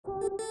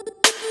The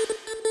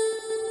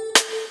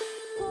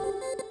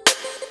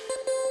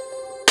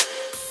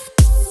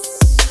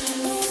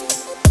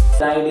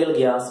ideal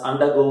gas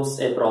undergoes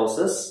a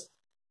process.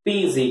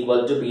 P is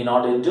equal to P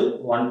naught into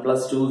 1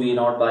 plus 2 V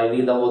naught by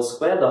V the whole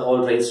square, the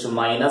whole raised to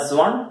minus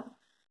 1,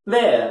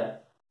 where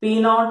P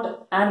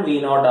naught and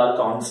V naught are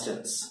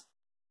constants.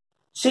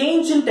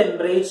 Change in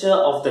temperature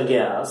of the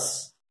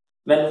gas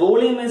when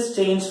volume is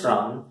changed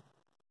from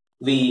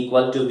V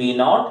equal to V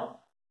naught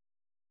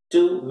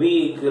to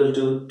V equal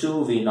to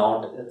 2 V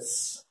naught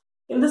is.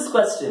 In this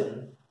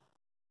question,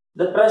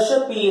 the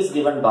pressure P is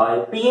given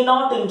by P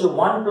naught into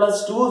 1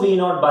 plus 2 V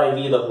naught by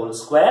V the whole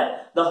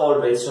square, the whole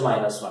raised to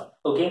minus 1.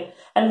 Okay,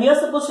 and we are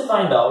supposed to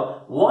find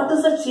out what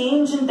is the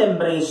change in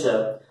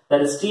temperature, that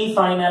is T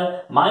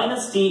final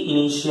minus T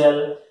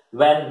initial,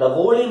 when the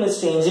volume is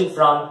changing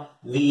from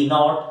V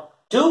naught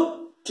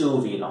to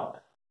 2 V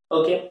naught.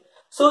 Okay,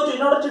 so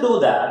in order to do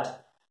that,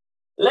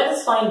 let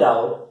us find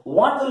out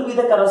what will be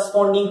the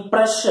corresponding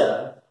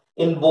pressure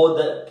in both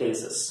the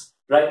cases,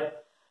 right?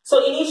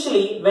 So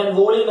initially, when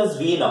volume is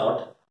V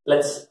naught,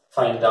 let's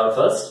find it out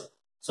first.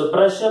 So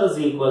pressure is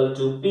equal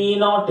to P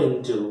naught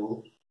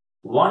into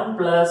 1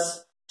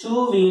 plus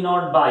 2 V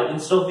naught by,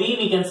 instead of V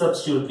we can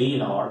substitute V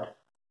naught,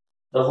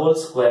 the whole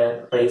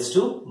square raised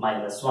to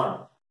minus 1,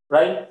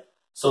 right?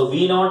 So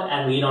V naught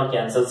and V naught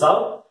cancels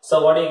out.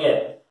 So what do you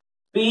get?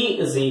 P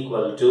is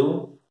equal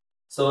to,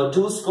 so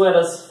 2 square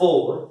is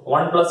 4,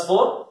 1 plus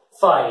 4,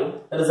 5.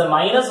 There is a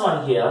minus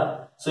 1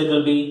 here, so it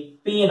will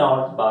be P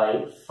naught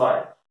by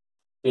 5.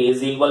 P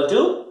is equal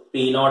to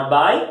P naught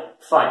by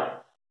 5.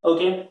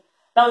 Okay.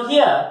 Now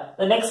here,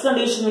 the next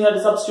condition we have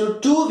to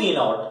substitute 2 V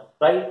naught,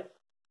 right?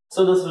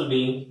 So this will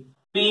be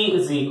P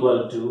is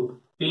equal to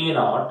P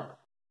naught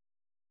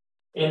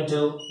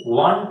into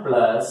 1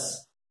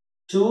 plus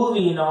 2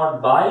 V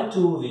naught by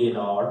 2 V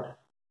naught,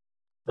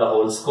 the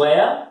whole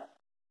square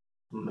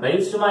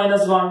raised to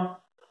minus 1.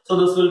 So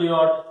this will be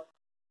what?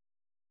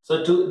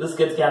 So 2, this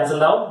gets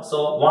cancelled out.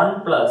 So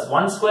 1 plus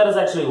 1 square is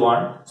actually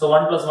 1. So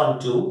 1 plus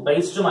 1, 2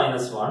 raised to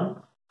minus 1.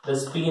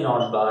 This P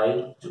naught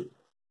by 2.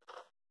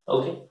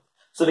 Okay.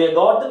 So we have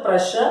got the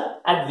pressure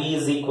at V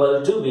is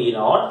equal to V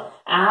naught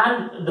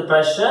and the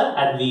pressure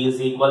at V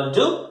is equal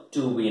to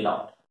 2 V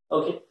naught.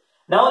 Okay.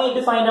 Now we need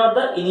to find out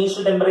the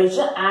initial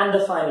temperature and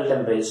the final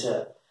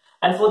temperature.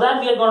 And for that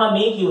we are going to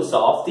make use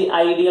of the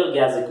ideal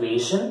gas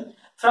equation.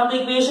 From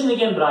the equation we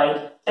can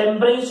write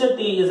temperature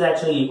T is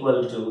actually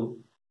equal to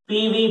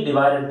PV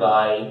divided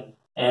by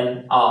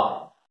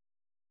NR,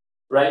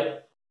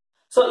 right?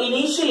 So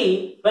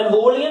initially, when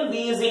volume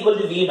V is equal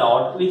to V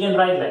naught, we can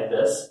write like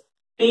this.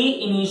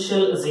 T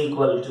initial is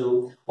equal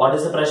to, what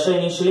is the pressure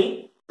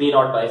initially? P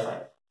naught by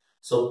 5.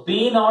 So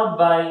P naught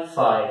by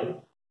 5,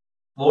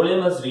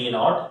 volume is V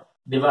naught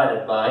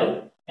divided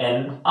by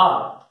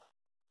NR.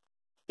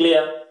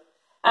 Clear?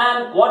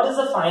 And what is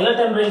the final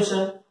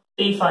temperature?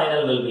 T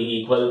final will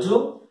be equal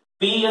to,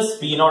 P is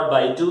P naught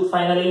by 2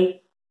 finally.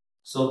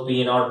 So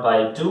P naught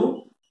by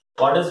 2.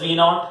 What is V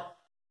naught?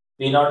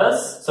 V naught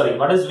is, sorry,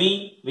 what is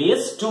V? V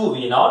is 2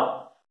 V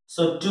naught.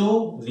 So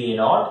 2 V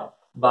naught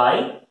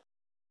by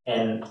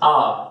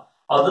NR.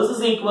 Or this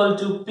is equal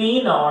to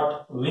P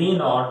naught V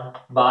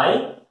naught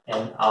by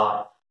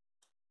NR.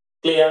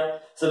 Clear?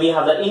 So we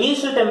have the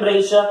initial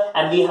temperature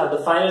and we have the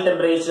final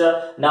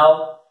temperature.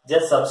 Now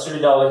just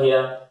substitute over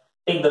here.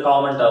 Take the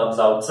common terms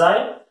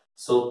outside.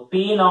 So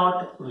P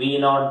naught V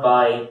naught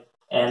by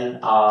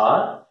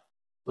NR.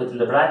 Within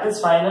the brackets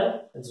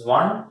final, it's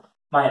 1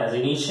 minus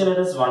initial, it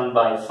is 1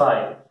 by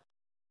 5.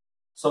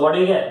 So what do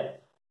you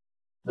get?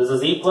 This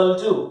is equal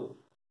to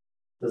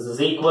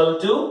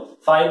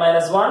 5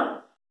 minus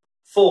 1,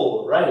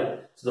 4, right?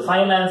 So the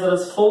final answer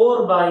is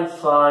 4 by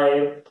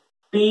 5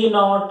 P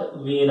naught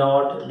V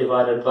naught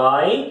divided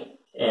by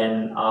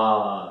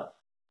NR.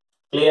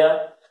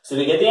 Clear? So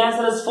we get the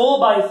answer is 4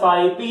 by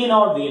 5 P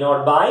naught V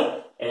naught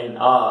by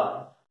NR.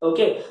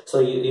 Okay,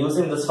 so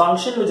using this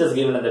function which is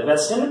given in the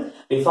question,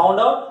 we found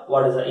out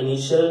what is the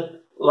initial,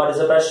 what is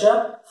the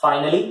pressure,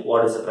 finally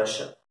what is the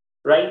pressure,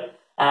 right?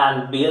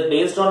 And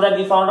based on that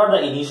we found out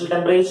the initial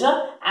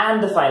temperature and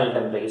the final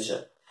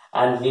temperature.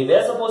 And we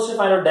were supposed to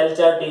find out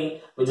delta T,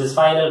 which is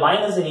final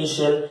minus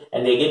initial,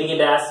 and we are getting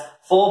it as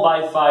 4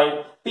 by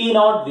 5 P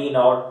naught V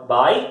naught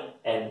by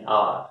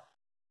NR.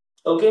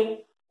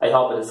 Okay, I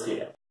hope it is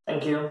clear.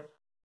 Thank you.